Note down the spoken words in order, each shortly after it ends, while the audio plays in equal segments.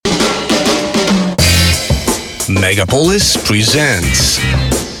Megapolis presents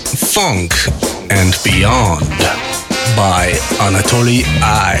Funk and Beyond by Anatoly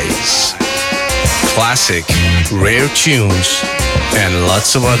Eyes. Classic, rare tunes, and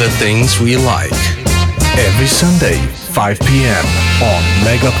lots of other things we like. Every Sunday, 5 p.m. on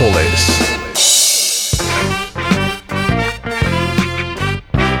Megapolis.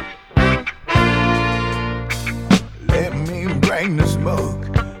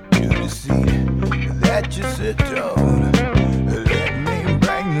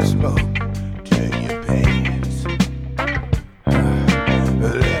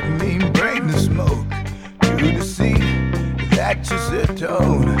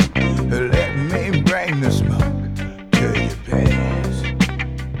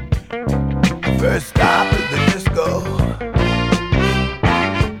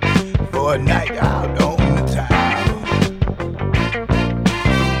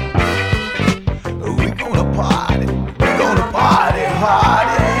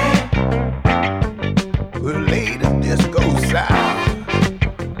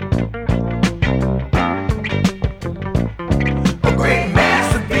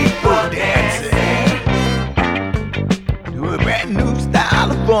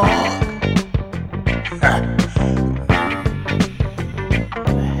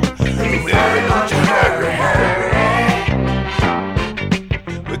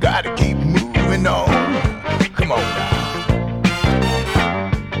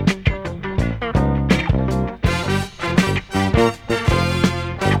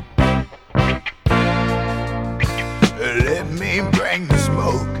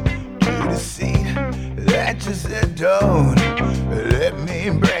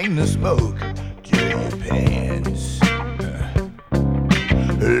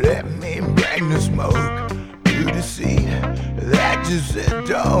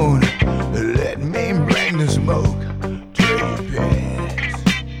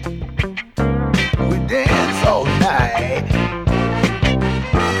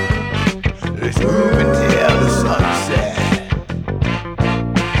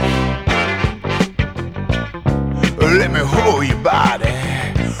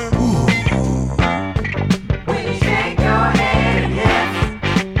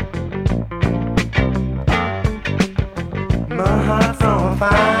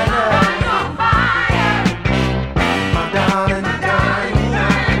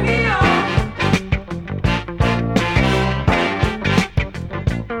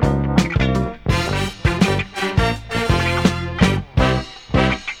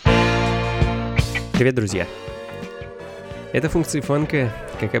 Привет, друзья! Это функции фанка.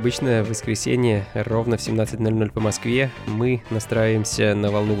 Как обычно, в воскресенье ровно в 17:00 по Москве мы настраиваемся на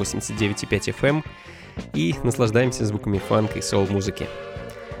волну 89,5 FM и наслаждаемся звуками фанка и соул-музыки.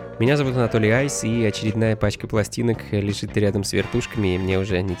 Меня зовут Анатолий Айс, и очередная пачка пластинок лежит рядом с вертушками, и мне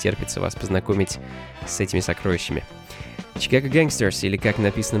уже не терпится вас познакомить с этими сокровищами. Chicago Gangsters, или как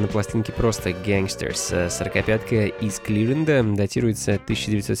написано на пластинке просто Gangsters, 45-ка из Кливленда, датируется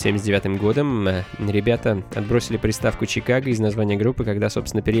 1979 годом. Ребята отбросили приставку Чикаго из названия группы, когда,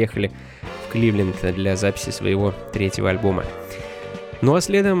 собственно, переехали в Кливленд для записи своего третьего альбома. Ну а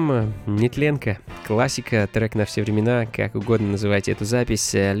следом нетленка, классика, трек на все времена, как угодно называйте эту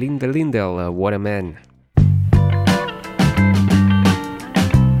запись, Линда Линдл, What a Man.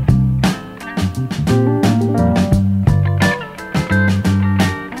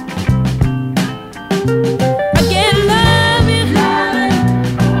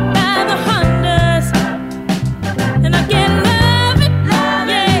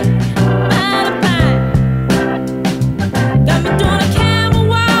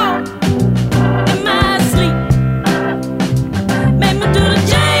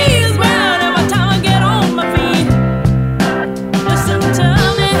 Get on.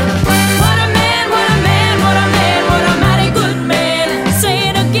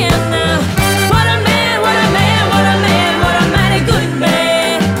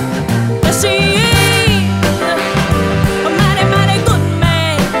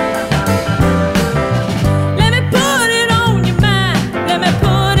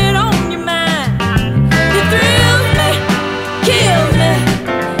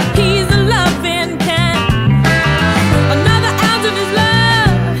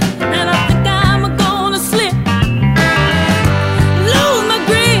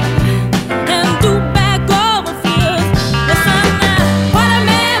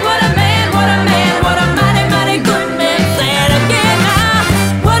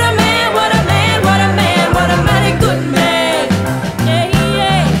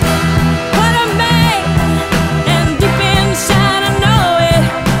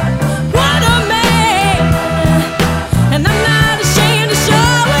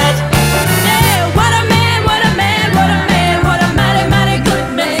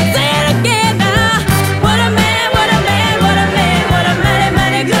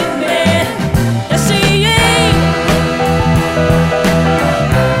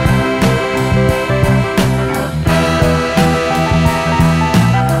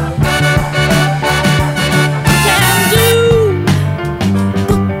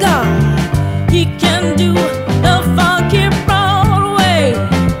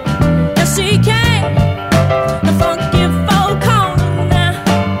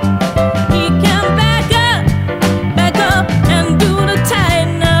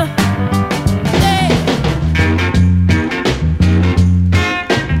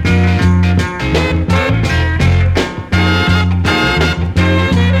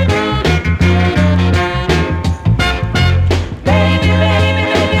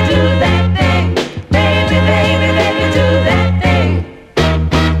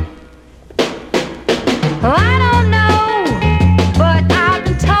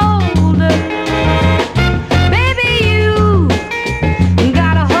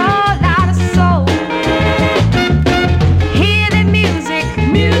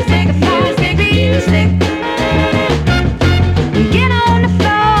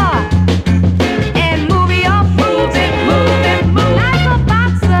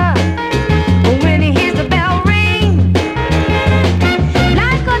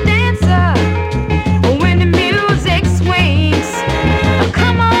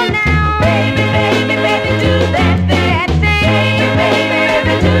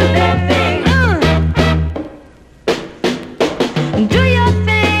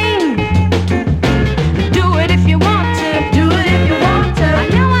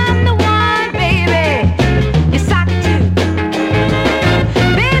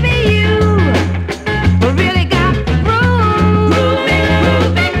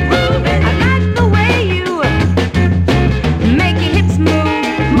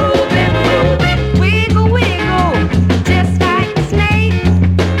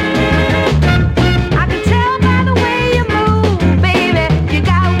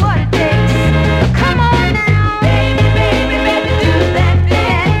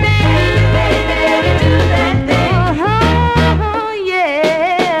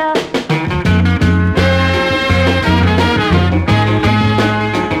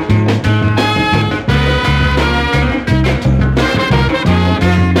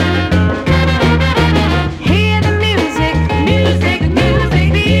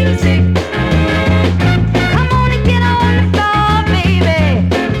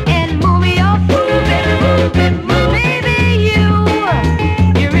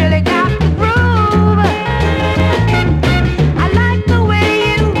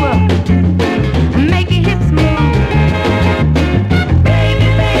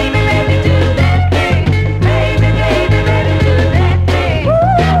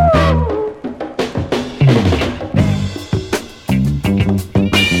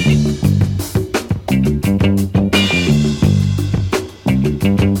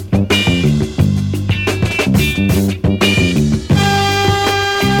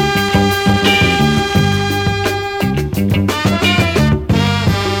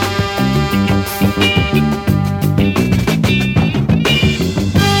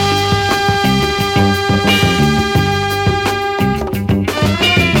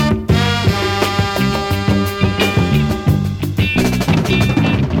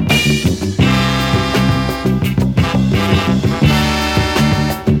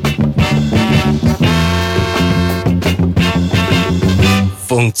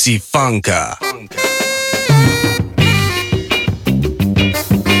 Funky Funka.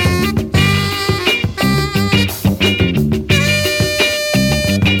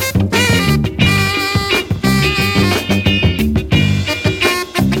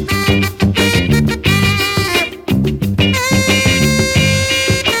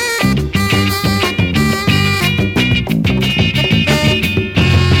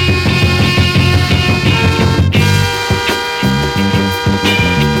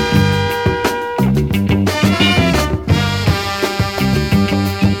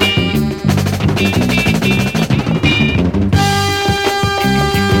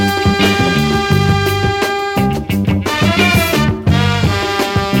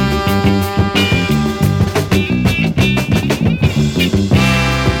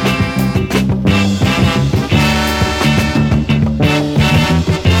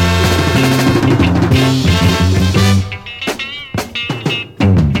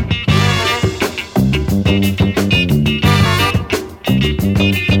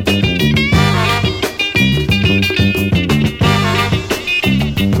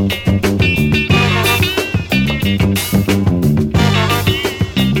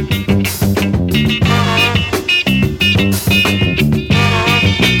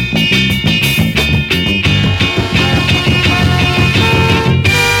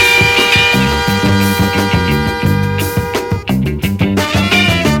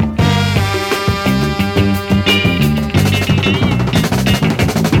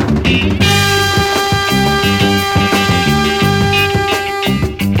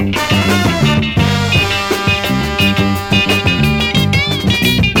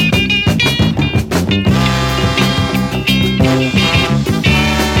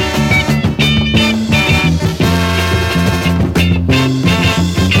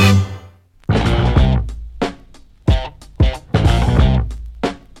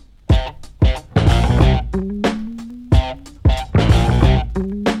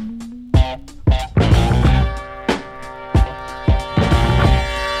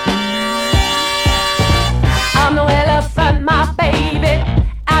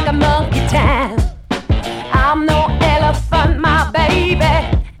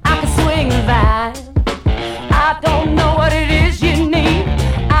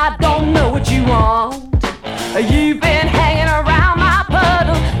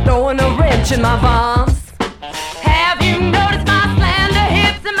 In my palms. Have you noticed my slender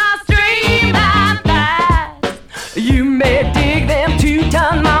hips and my streamlined thighs? You may dig them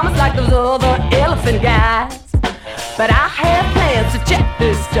 2-ton mamas like those other elephant guys, but I have plans to check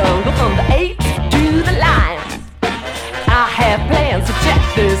this jungle from the apes to the lions. I have plans to check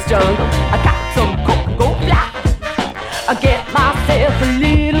this jungle. I got some go fly. I get myself a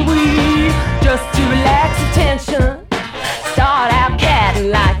little weed just to relax the tension. Start out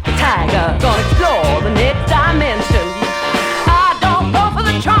catting like a tiger, gonna explore the next dimension. I don't go for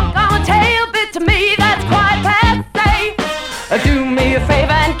the trunk on a tail bit, to me that's quite passe. Do me a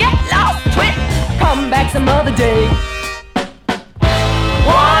favor and get lost, twit, come back some other day.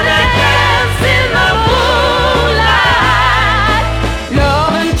 Wanna dance in the moonlight,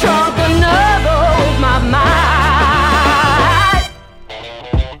 love and trunk another with my mind.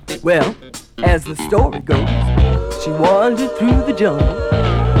 Well, as the story goes, she wandered through the jungle,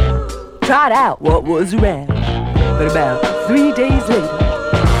 tried out what was around, but about 3 days later,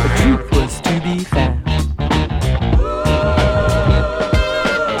 the truth was to be found.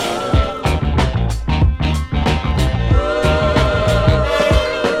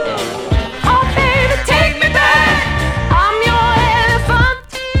 Oh baby, take me back, I'm your elephant.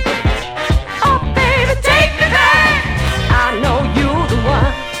 Oh baby, take me back, I know you're the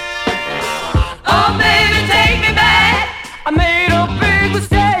one. Oh baby, take me back, I made a big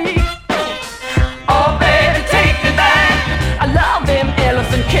mistake. Oh baby, take me back, I love them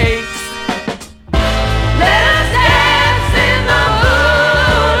elephant cakes. Let us dance in the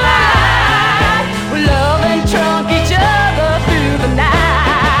moonlight, we love and trunk each other through the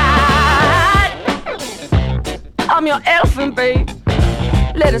night. I'm your elephant, babe,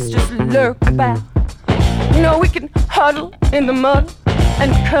 let us just lurk about. You know, we can huddle in the mud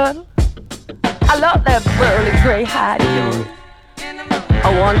and cuddle. I love that burly gray hide of yours. I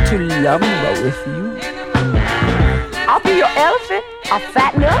want to lumber with you. I'll be your elephant, I'll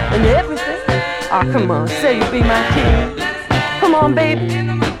fatten up and everything. Oh, come on, say you'll be my king. Come on, baby.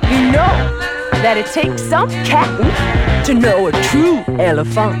 You know that it takes some catting to know a true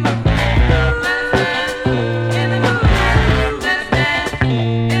elephant.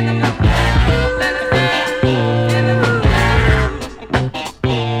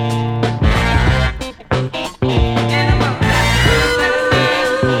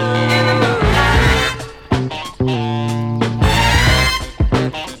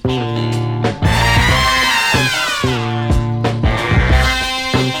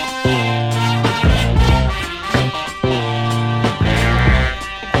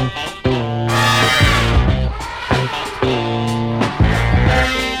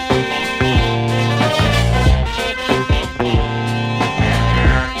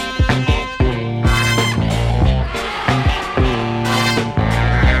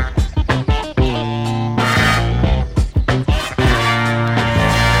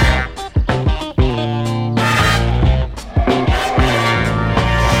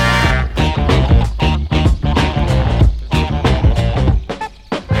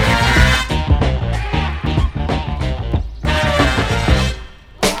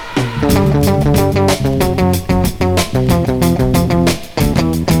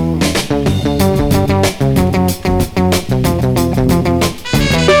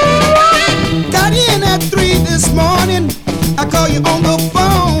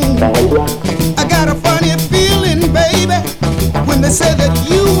 said that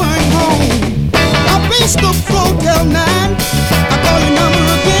you weren't home. I paced the floor till 9. I called your number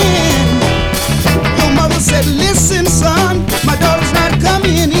again. Your mother said, listen, son, my daughter's not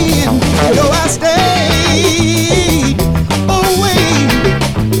coming in. So I stayed away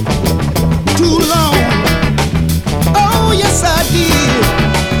too long. Oh, yes, I did.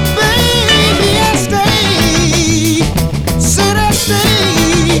 Baby, I stayed. Said I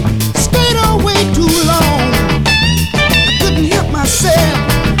stayed. Stayed away too long. I couldn't help myself.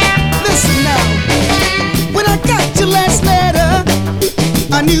 Listen now. When I got your last letter,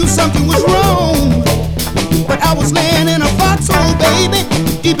 I knew something was wrong. But I was laying in a foxhole, baby,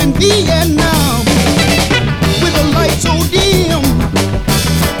 deep in Vietnam. With the lights so dim,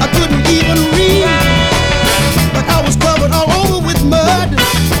 I couldn't even read. But I was covered all over with mud,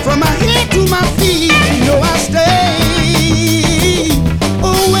 from my head to my feet. You know I stayed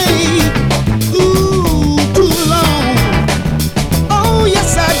away, ooh, too long. Oh,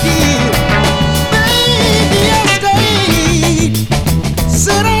 yes, I did. Baby, I stayed.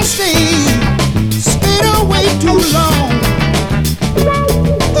 Said I stayed. Stayed away too long.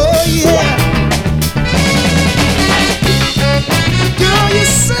 Oh, yeah. Girl, you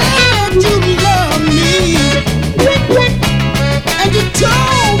said you loved me, and you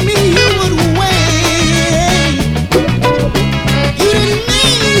told me you would wait. You didn't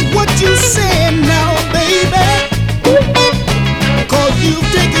mean what you said now, baby, 'cause you've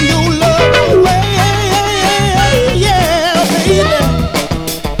taken your love away. Yeah, baby.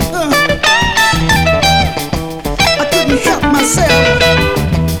 I couldn't help myself.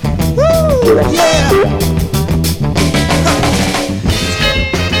 Woo, yeah.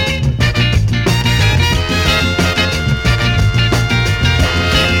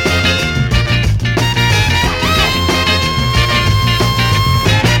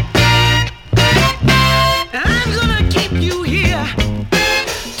 And I'm gonna keep you here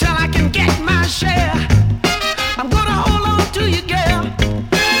till I can get my share. I'm gonna hold on to you, girl,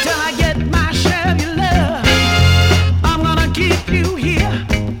 till I get my share of your love. I'm gonna keep you here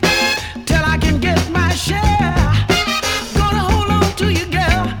till I can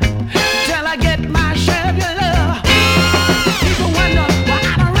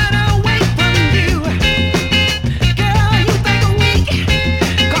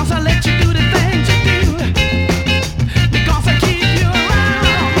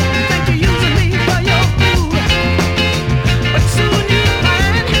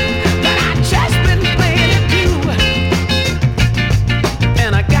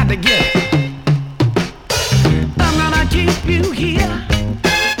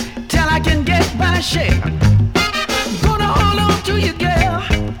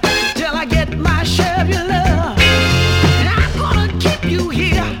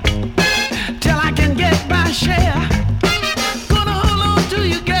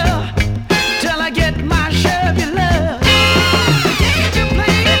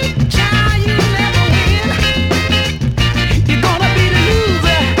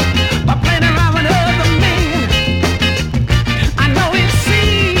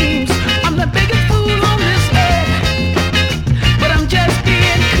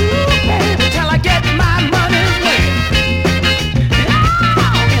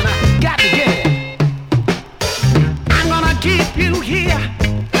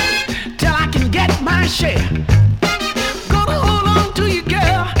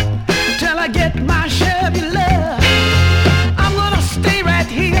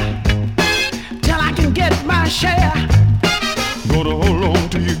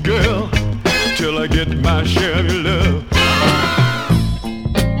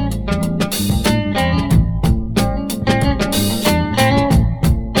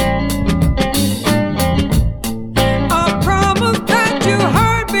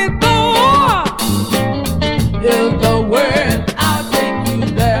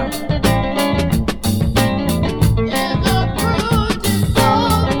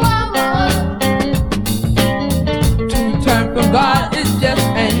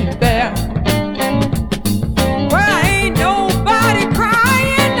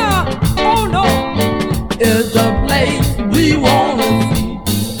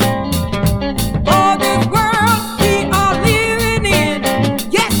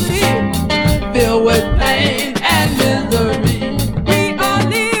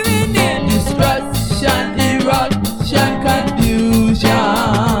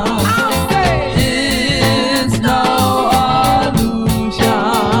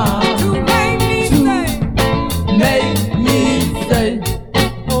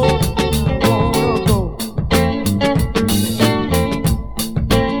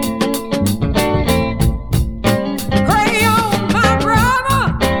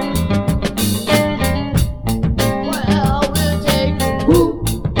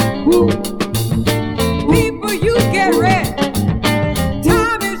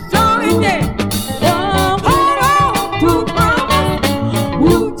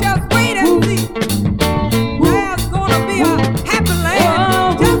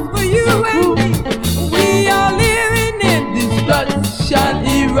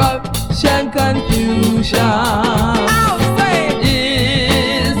eruption, confusion. I'll say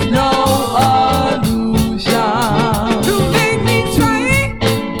is no illusion. To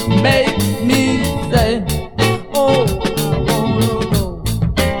make me say, oh, I wanna go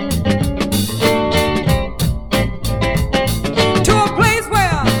to a place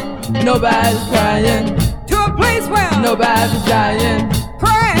where nobody's crying, to a place where nobody's dying.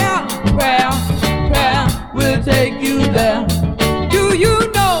 Prayer, prayer, prayer will take you there. Do you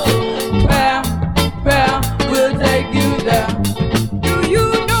know? Prayer, prayer will take you there. Do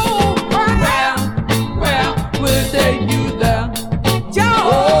you know? Prayer, prayer will take you there. Oh,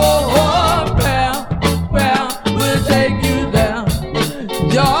 oh, prayer, prayer will take you there.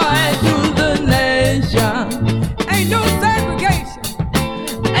 Joy to the nation. Ain't no segregation.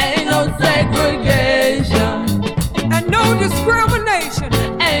 Ain't no segregation. And no discrimination.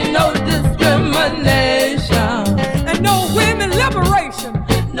 Ain't no discrimination. And no women liberation.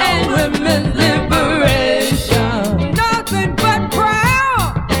 No women's liberation. Nothing but prayer.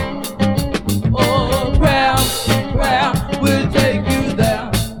 Oh, prayer, prayer will take you there.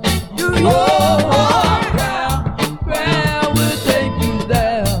 Do you? Oh, prayer, prayer will take you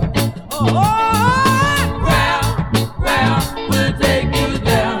there. Oh, prayer, prayer will take you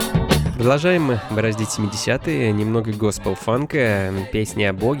there. Продолжаем мы бороздить 70-е, немного госпел-фанка, песни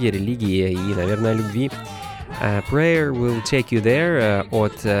о Боге, религии и, наверное, о любви. Prayer Will Take You There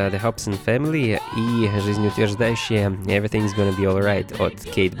от The Hobson Family и жизнеутверждающая Everything's Gonna Be Alright от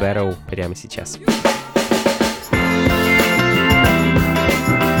Кейт Бэрроу прямо сейчас.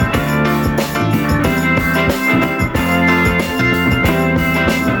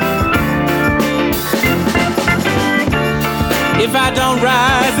 If I don't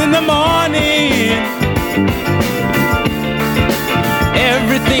rise in the morning,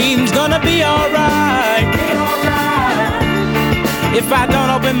 everything's gonna be alright. If I don't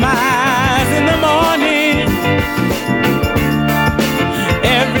open my eyes in the morning,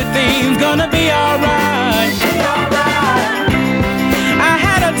 everything's gonna be alright. I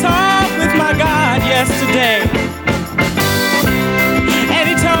had a talk with my God yesterday, and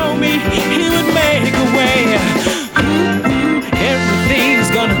he told me he would make a way. Everything's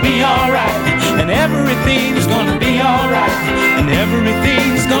gonna be alright, and everything's gonna be alright, and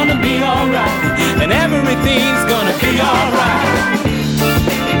everything's gonna be alright, and everything's gonna be alright.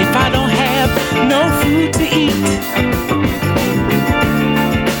 If I don't have no food to eat,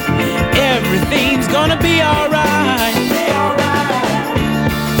 everything's gonna be alright.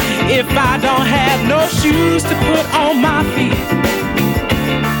 If I don't have no shoes to put on my feet,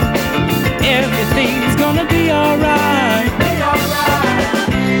 everything's gonna be alright.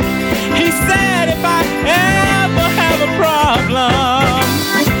 He said if I ever have a problem,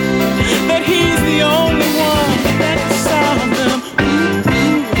 that he's the only one that can solve them.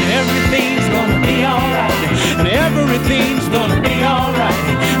 Everything's gonna be alright, and everything's gonna be alright,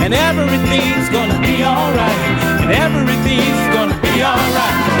 and everything's gonna be alright, and everything's gonna be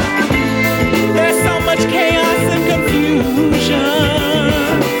alright. There's so much chaos and confusion,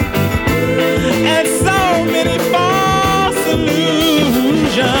 and so many false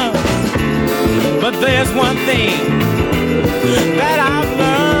illusions. But there's one thing that I've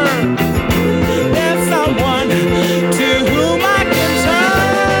learned. There's someone to whom I can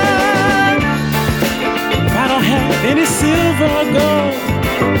turn. If I don't have any silver or gold,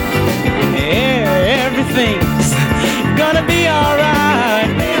 everything's gonna be alright.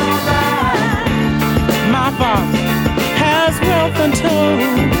 My Father has wealth untold,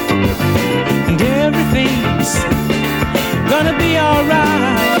 and everything's gonna be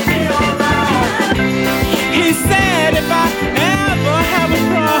alright. He said if I ever have a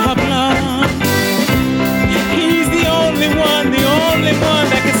problem, he's the only one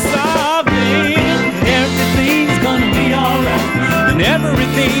that can solve me. Everything's gonna be alright, and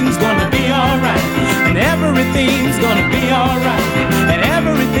everything's gonna be alright, and everything's gonna be alright, and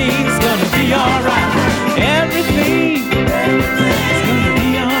everything's gonna be alright. Everything's gonna be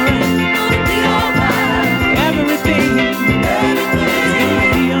alright. Everything.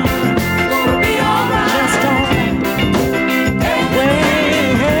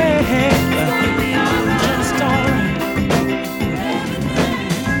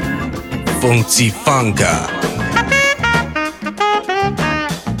 Funzifanka.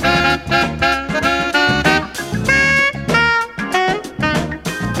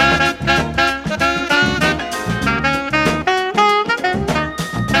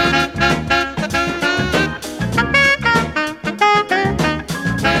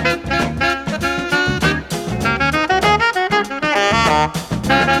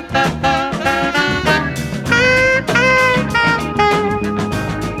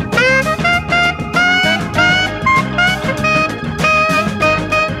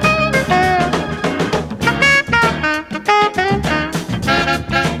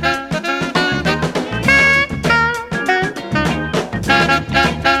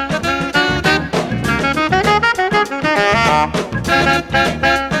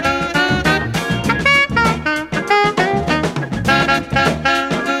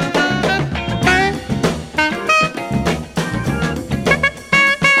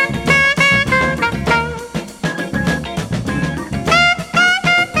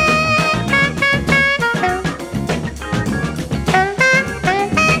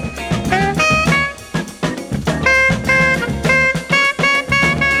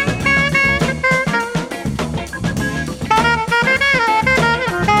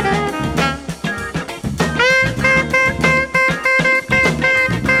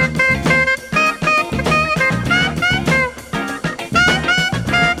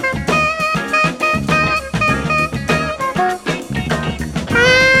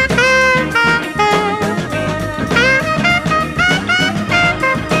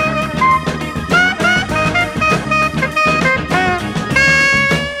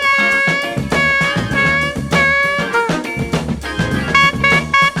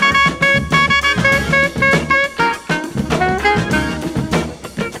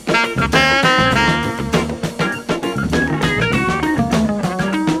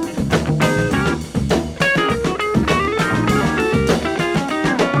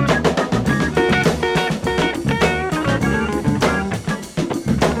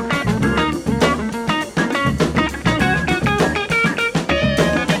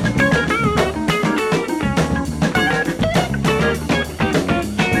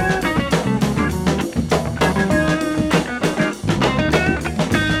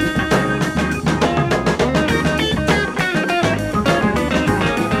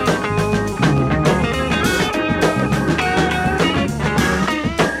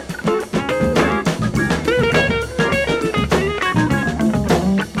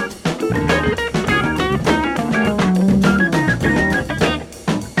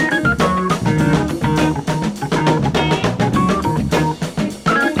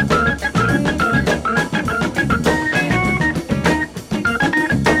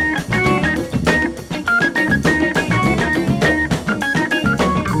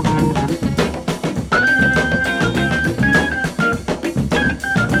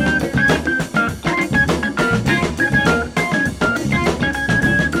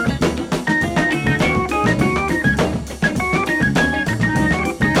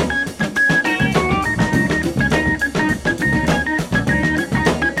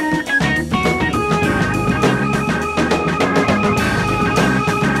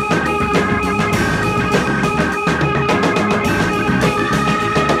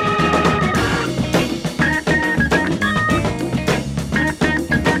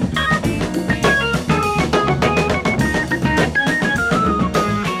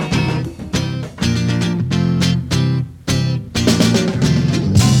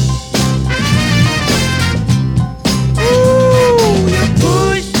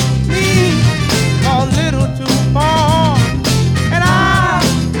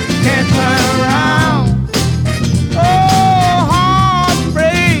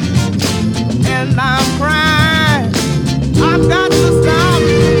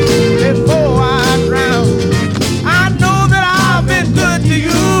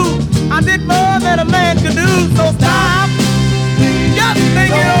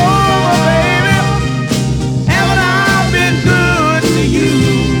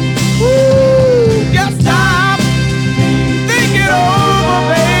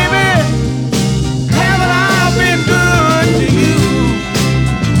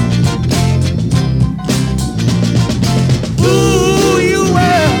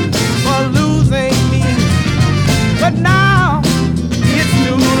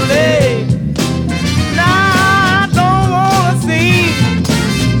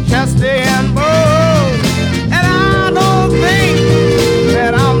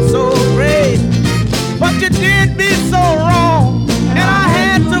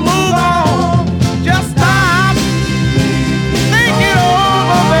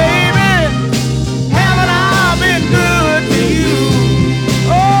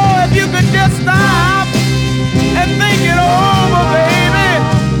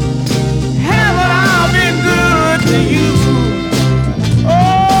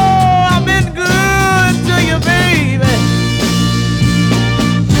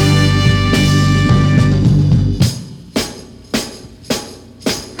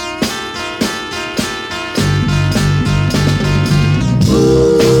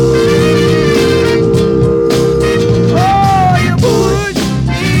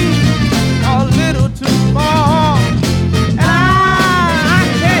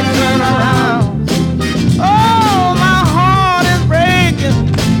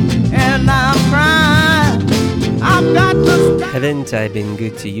 Haven't I Been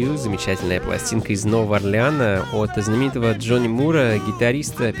Good To You, замечательная пластинка из Нового Орлеана от знаменитого Джонни Мура,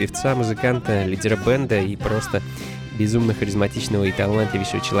 гитариста, певца, музыканта, лидера бенда и просто безумно харизматичного и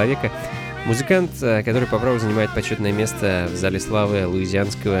талантливейшего человека. Музыкант, который по праву занимает почетное место в зале славы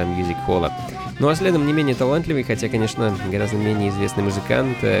Луизианского мьюзик-холла. Ну а следом не менее талантливый, хотя, конечно, гораздо менее известный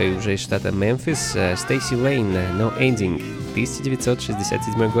музыкант уже из штата Мемфис, Стейси Лейн, No Ending,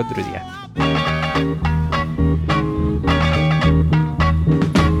 1967 год, друзья.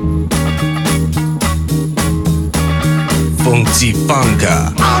 Funky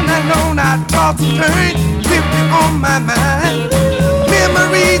Funka. All night long I toss and turn, living on my mind.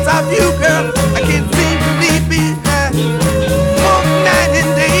 Memories of you, girl, I can't seem to leave behind. Both night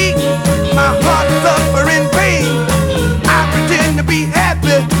and day, my heart suffering pain. I pretend to be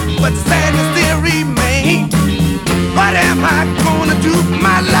happy, but sadness still remains. What am I gonna do?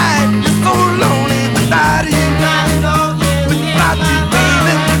 My life is so lonely without you. Without you,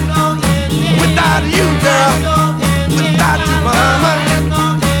 baby. Without you, girl. Without you, mama.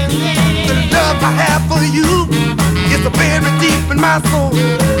 The love I have for you is buried deep in my soul,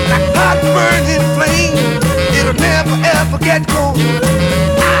 like hot burning flame. It'll never ever get cold.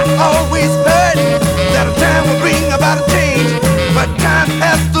 I always heard that a time will bring about a change, but time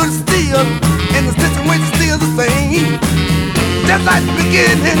has stood still, and the situation's still the same. Just like the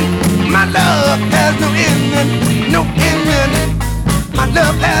beginning, my love has no ending, no ending. My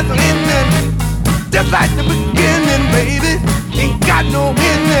love has no ending. Just like the beginning, baby, ain't got no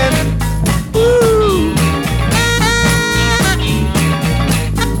ending. Ooh.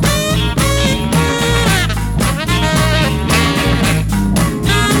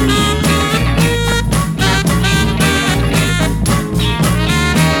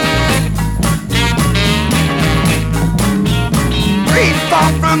 Rain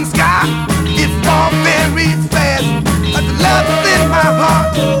fall from the sky, it fall very fast. But the love is in my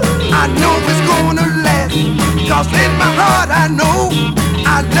heart, I know it's gonna last. Cause in my heart I know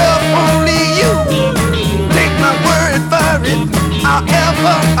I love only you. Take my word for it, I'll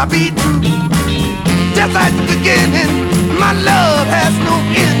ever be true. Just like the beginning, my love has no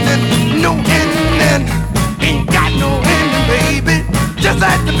ending, no ending. Ain't got no ending, baby. Just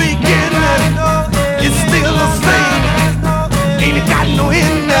like the beginning, it's still the same. Ain't it got no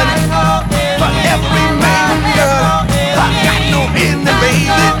ending, forever remain, girl. I got no ending,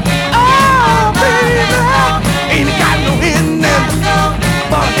 baby. Oh, baby, ain't it got no ending,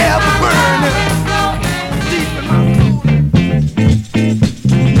 forever burning deep in my soul.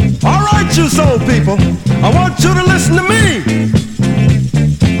 All right, you soul people, I want you to listen to me.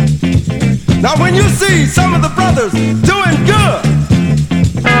 Now, when you see some of the brothers doing good,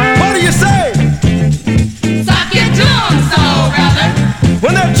 what do you say? Suck your drum, soul brother.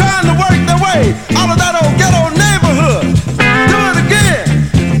 When they're trying to work their way out of that old ghetto neighborhood, do it again.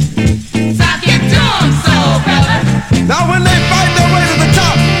 Suck your drum, soul brother. Now when they fight their way to the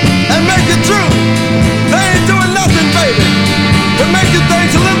top and make it through, they ain't doing nothing, baby, but making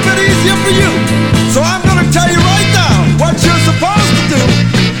things a little bit easier for you. So I'm gonna tell you right now what you're supposed to do.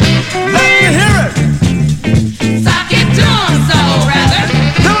 Let me hear it. Suck your drum, soul brother.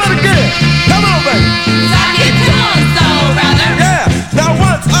 Do it again. Come on, baby. Suck your drum, soul brother. Yeah. Now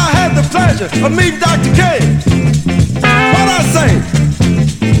once I had the pleasure of meeting Dr. K. What I say?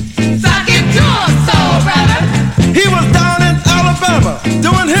 Suck your drum, soul brother. He was down in Alabama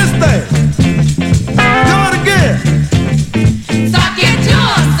doing his thing. Do it again. Suck your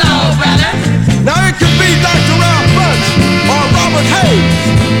drum, soul brother. Now it could be Dr. Ralph Bunch or Robert Hayes,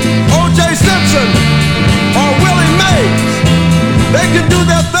 O.J. Simpson or Willie Mays. They can do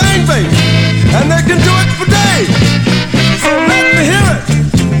their thing, baby, and they can do it for days. So let me hear it.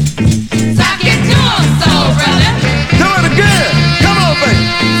 Suck your drum, soul brother. Do it again. Come on, baby.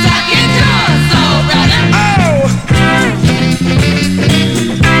 Suck your drum, soul brother. Oh!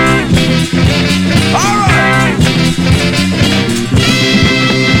 All right.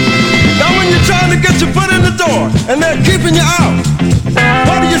 Now when you're trying to get your foot in the door and they're keeping you out,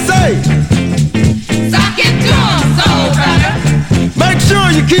 what do you say? Suck your drum, soul brother. Make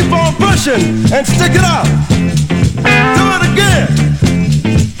sure you keep on pushing and stick it out. Do it again.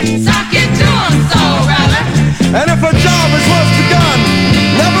 Suck your drum, soul brother. And if a job is once begun,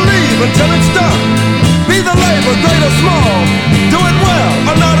 never leave until it's done. Be the labor, great or small. Do it well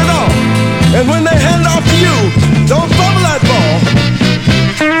or not at all. And when they hand off to you, don't fumble that ball.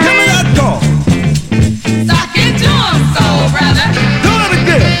 Give me that call. Suck your drum, soul brother. Do it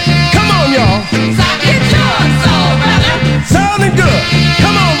again. Come on, y'all. Suck your drum, soul brother. Sounding good.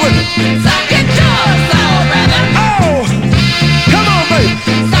 Come on with it. Suck your drum, soul brother. Oh, come on,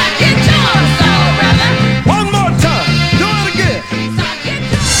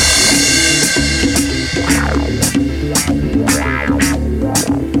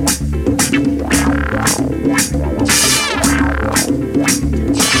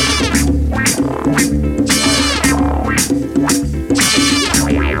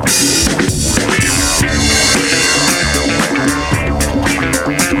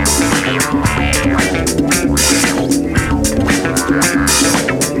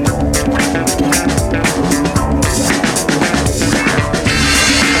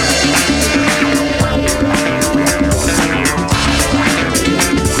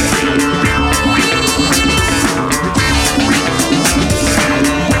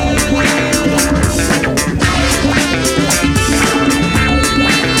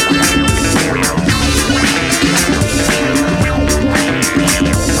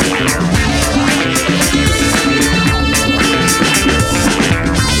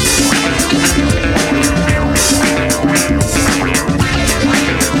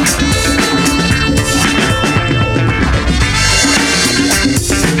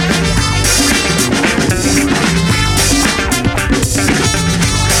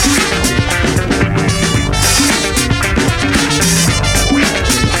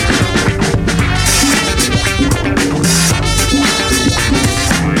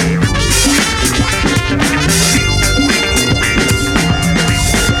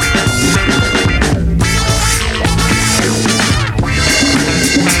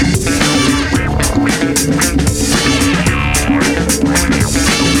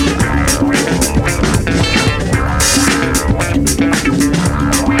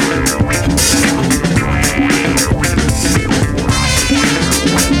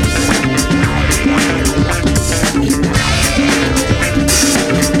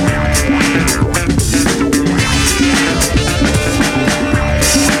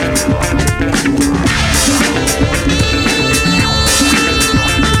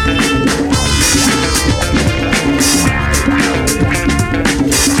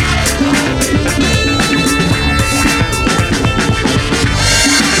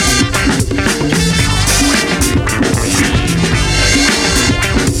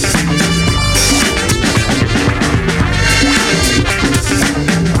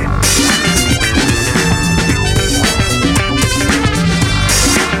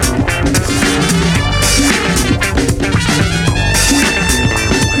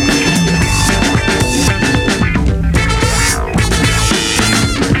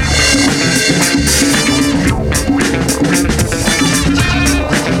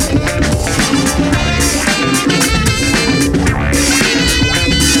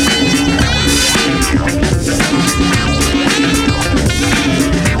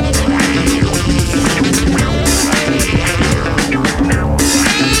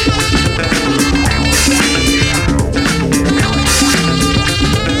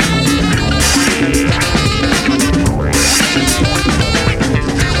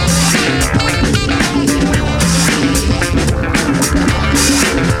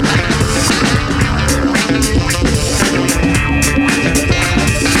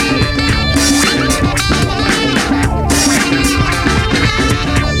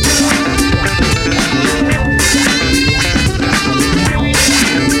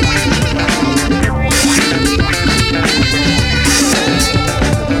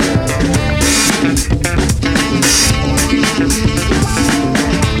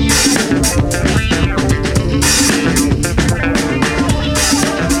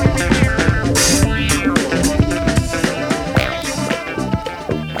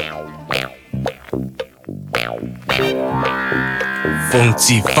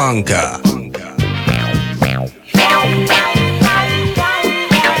 Funky Funka.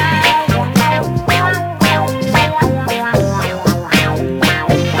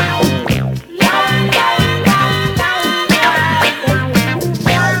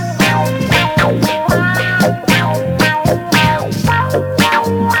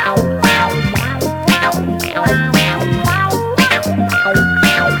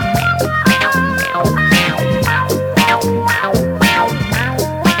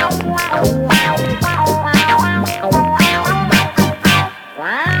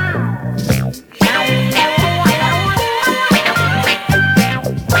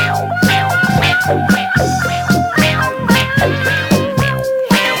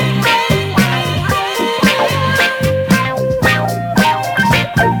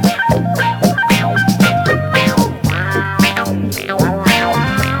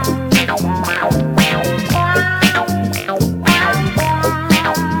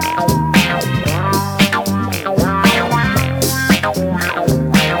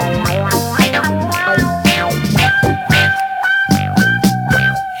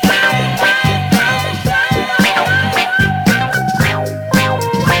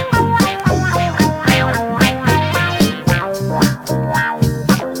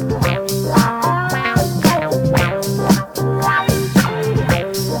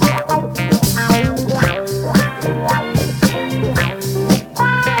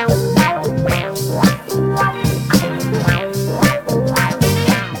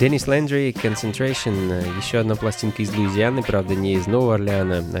 Деннис Лэндри, Concentration, еще одна пластинка из Луизианы, правда не из Нового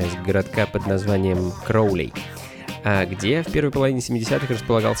Орлеана, а из городка под названием Кроули, где в первой половине 70-х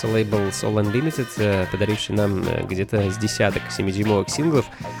располагался лейбл Soul Unlimited, подаривший нам где-то с десяток 7-дюймовых синглов,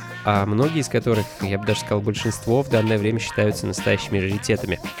 а многие из которых, я бы даже сказал, большинство в данное время считаются настоящими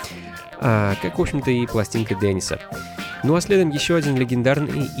раритетами. Как, в общем-то, и пластинка Денниса. Ну а следом еще один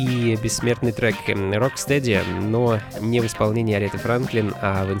легендарный и бессмертный трек Rocksteady, но не в исполнении Ареты Франклин,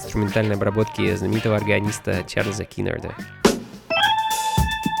 а в инструментальной обработке знаменитого органиста Чарльза Киннарда.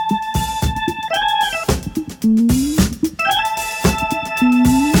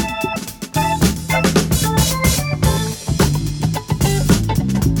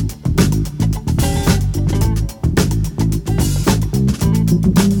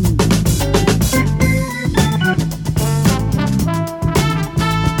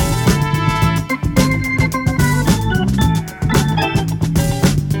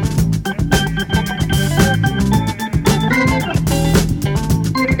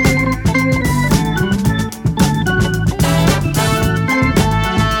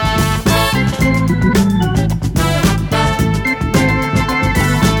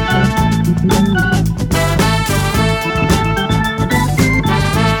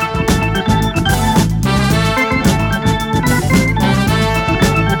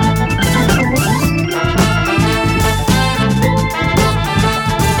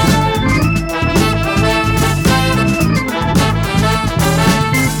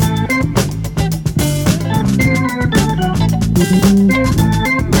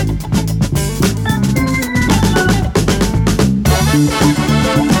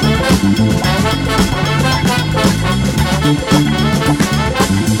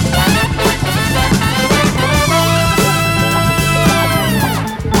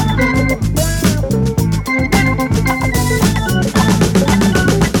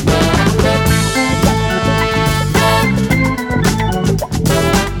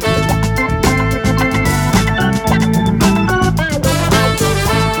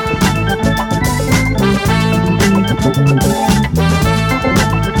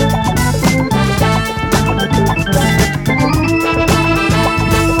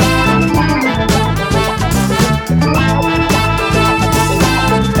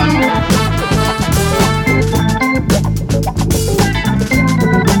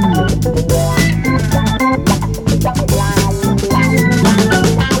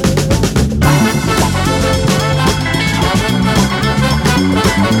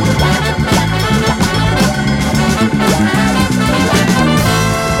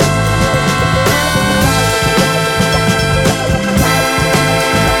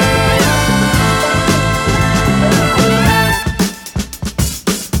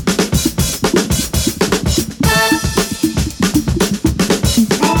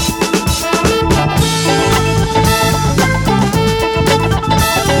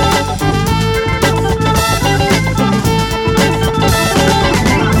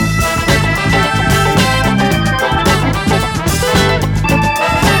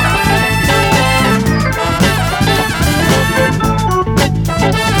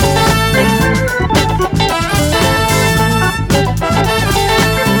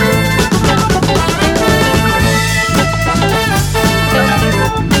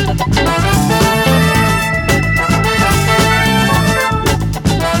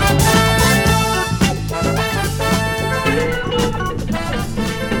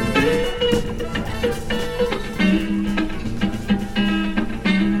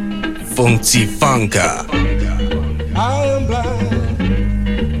 Funky Funka. I am blind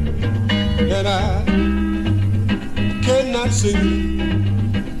and I cannot see.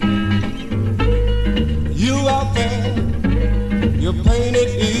 You out there, you're painted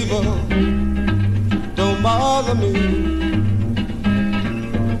evil. Don't bother me.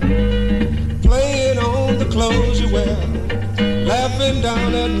 Playing on the clothes you wear, laughing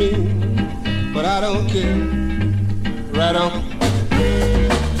down at me, but I don't care. Right on.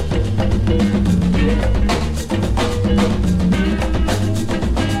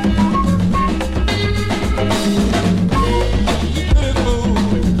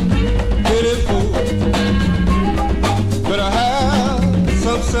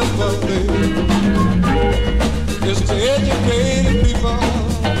 Sympathy is to educate people,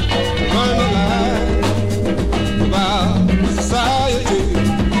 learn the life about society,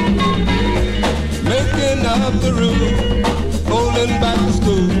 making up the rules, holding back the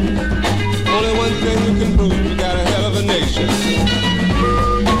school. Only one thing you can prove: you got a hell of a nation.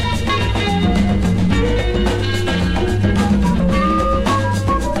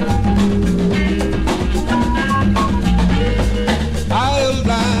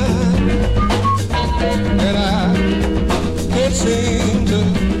 Seem to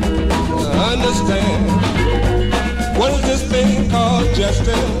understand what is this thing called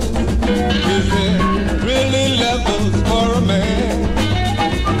justice? Is there really levels for a man?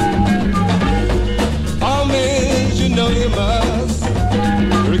 All men, you know you must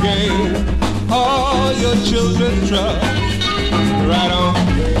regain all your children's trust. Right on.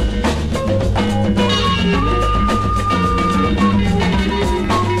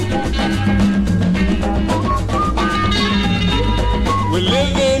 We're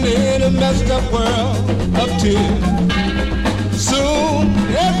living in a messed up world of tears. Soon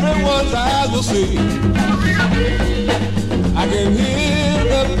everyone's eyes will see. I can hear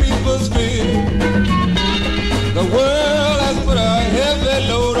the people's fear. The world has put a heavy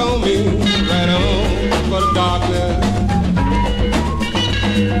load on me. Right on for the darkness.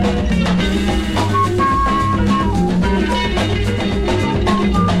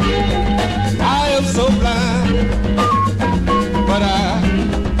 I am so blind, but I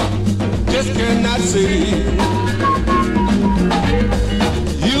just cannot see.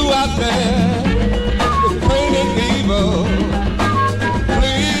 You out there, you're painted evil.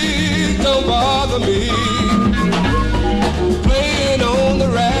 Please don't bother me. Playing on the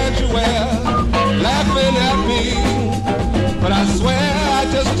rags you wear, laughing at me, but I swear I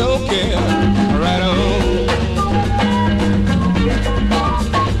just don't care. Right on,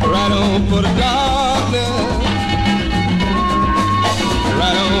 right on for the darkness.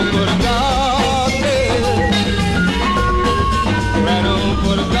 Right on for the darkness. Right on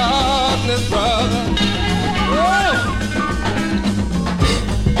for the darkness, brother. Whoa.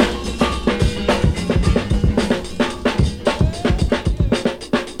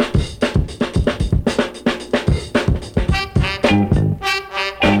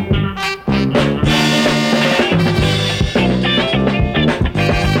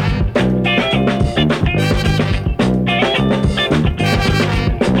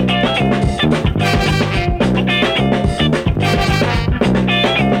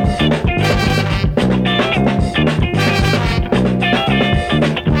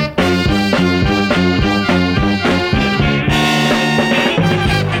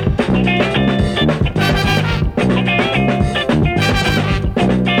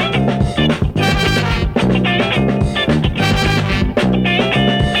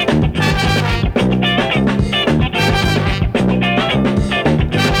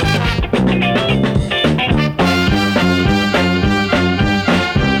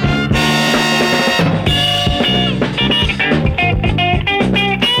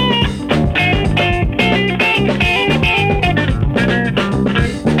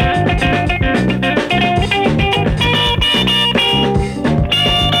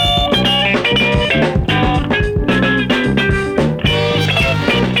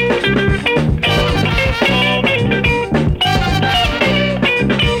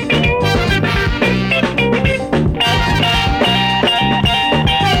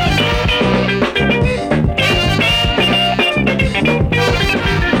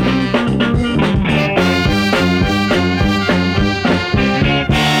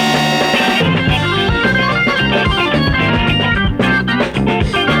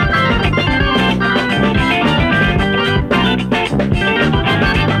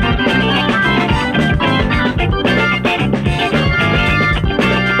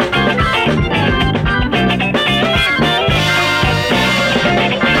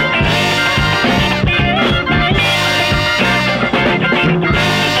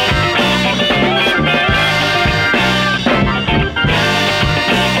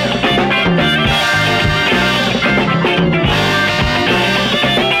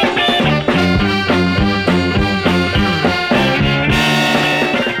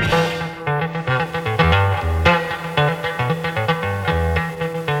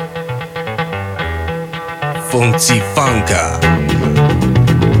 Funky Funka.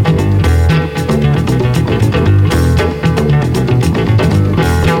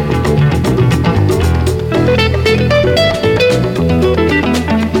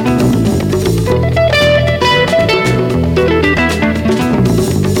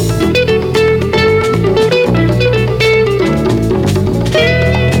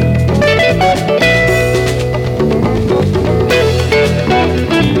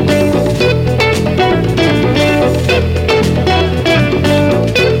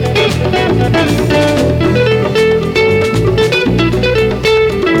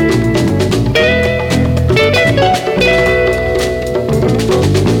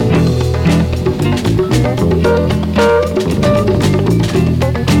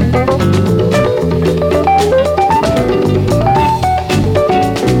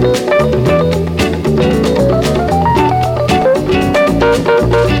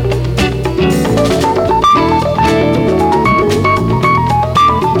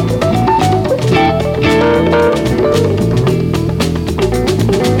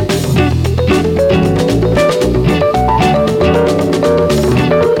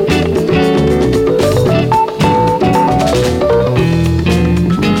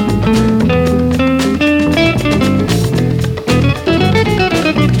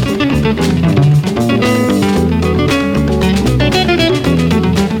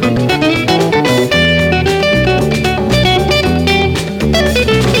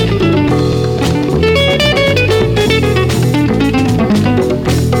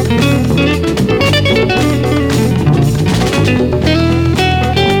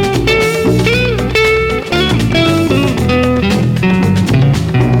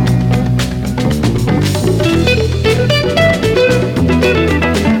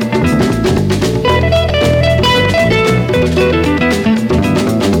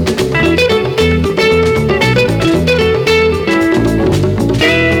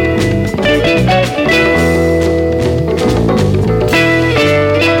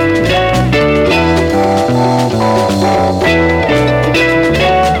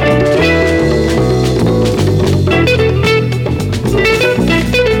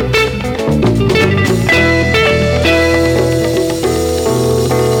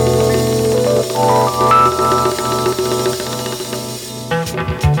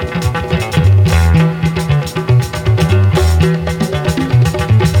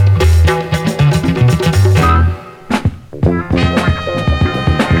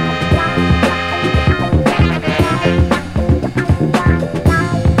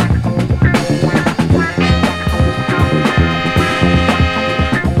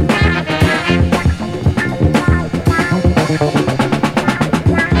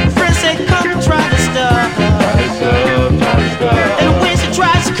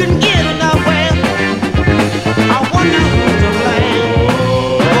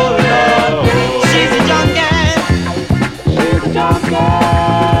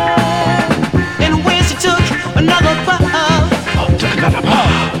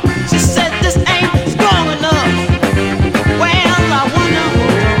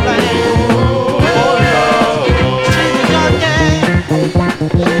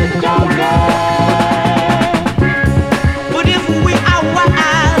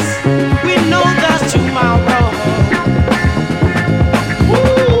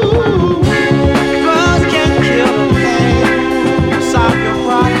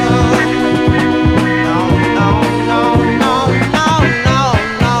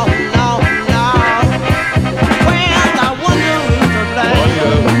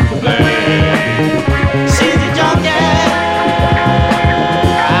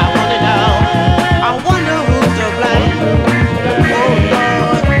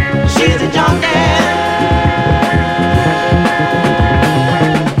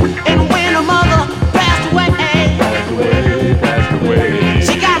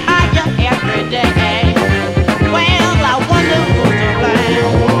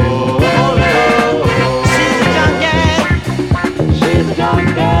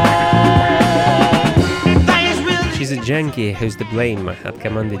 Junkie, Who's to Blame от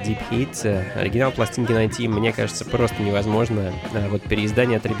команды Deep Hits. Оригинал пластинки найти, мне кажется, просто невозможно. А вот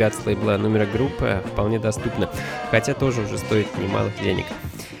переиздание от ребят с лейбла Numero Group вполне доступно, хотя тоже уже стоит немалых денег.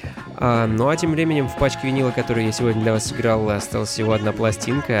 Ну а тем временем в пачке винила, которую я сегодня для вас сыграл, осталась всего одна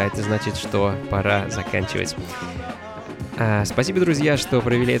пластинка, а это значит, что пора заканчивать. Спасибо, друзья, что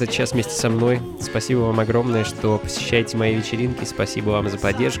провели этот час вместе со мной. Спасибо вам огромное, что посещаете мои вечеринки. Спасибо вам за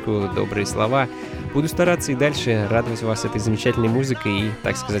поддержку, добрые слова. Буду стараться и дальше радовать вас этой замечательной музыкой и,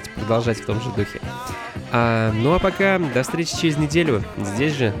 так сказать, продолжать в том же духе. Ну а пока, до встречи через неделю.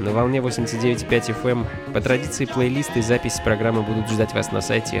 Здесь же, на волне 89.5 FM. По традиции, плейлисты и записи программы будут ждать вас на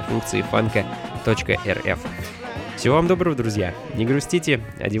сайте функции фанка.рф. Всего вам доброго, друзья. Не грустите,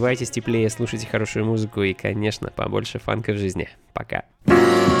 одевайтесь теплее, слушайте хорошую музыку и, конечно, побольше фанка в жизни. Пока.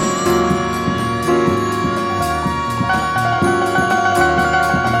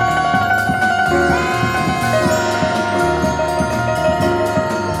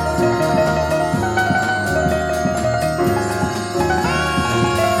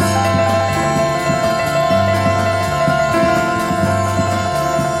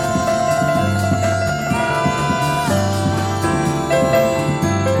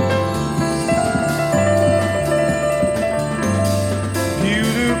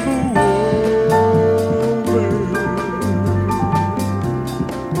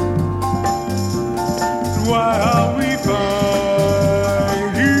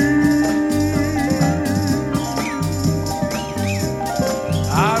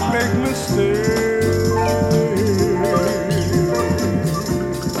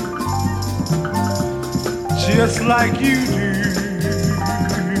 Just like you do.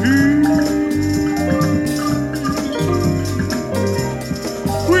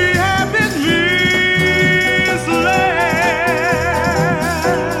 We have been misled.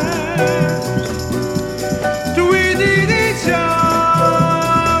 Do we need each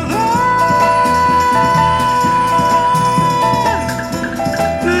other?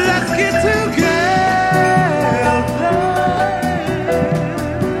 Let's get together.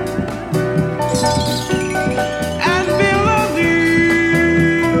 And build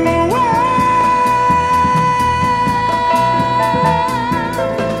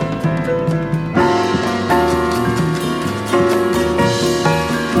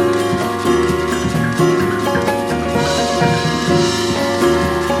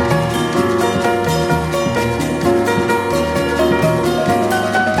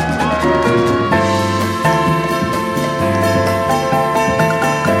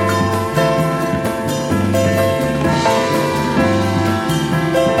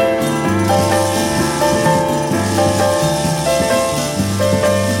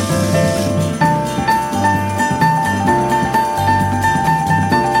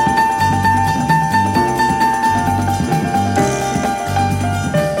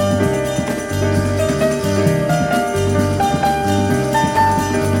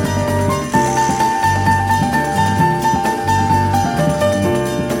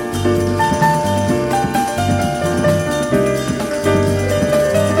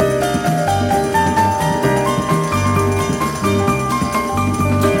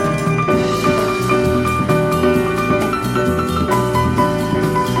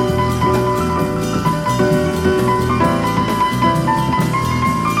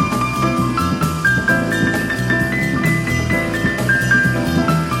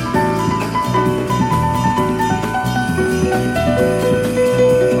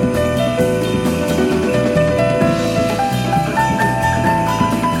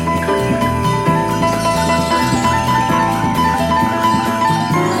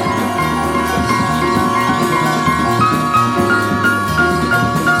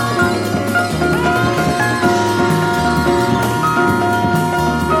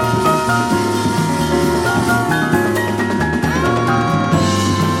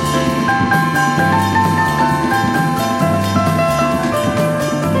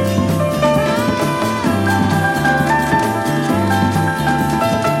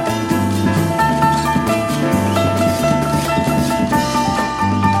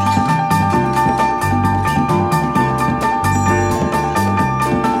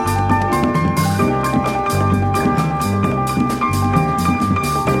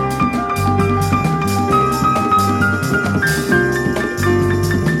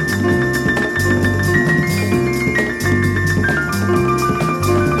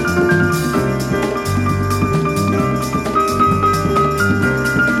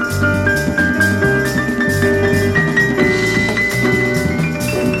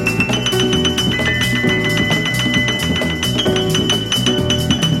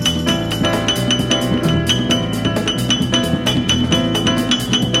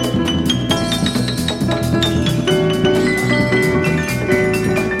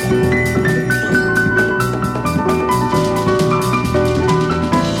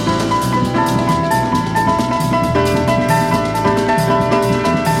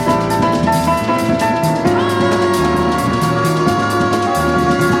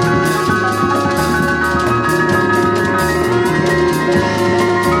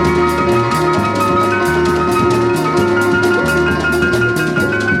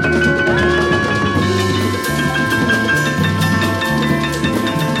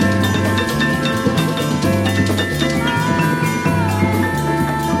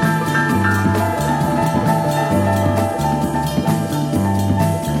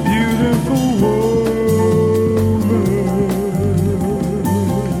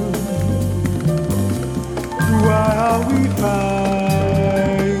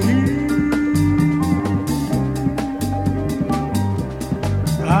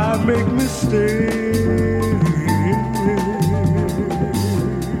I make mistakes,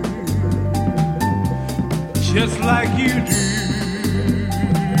 just like you do.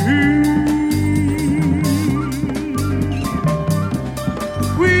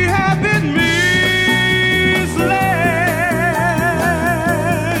 We have been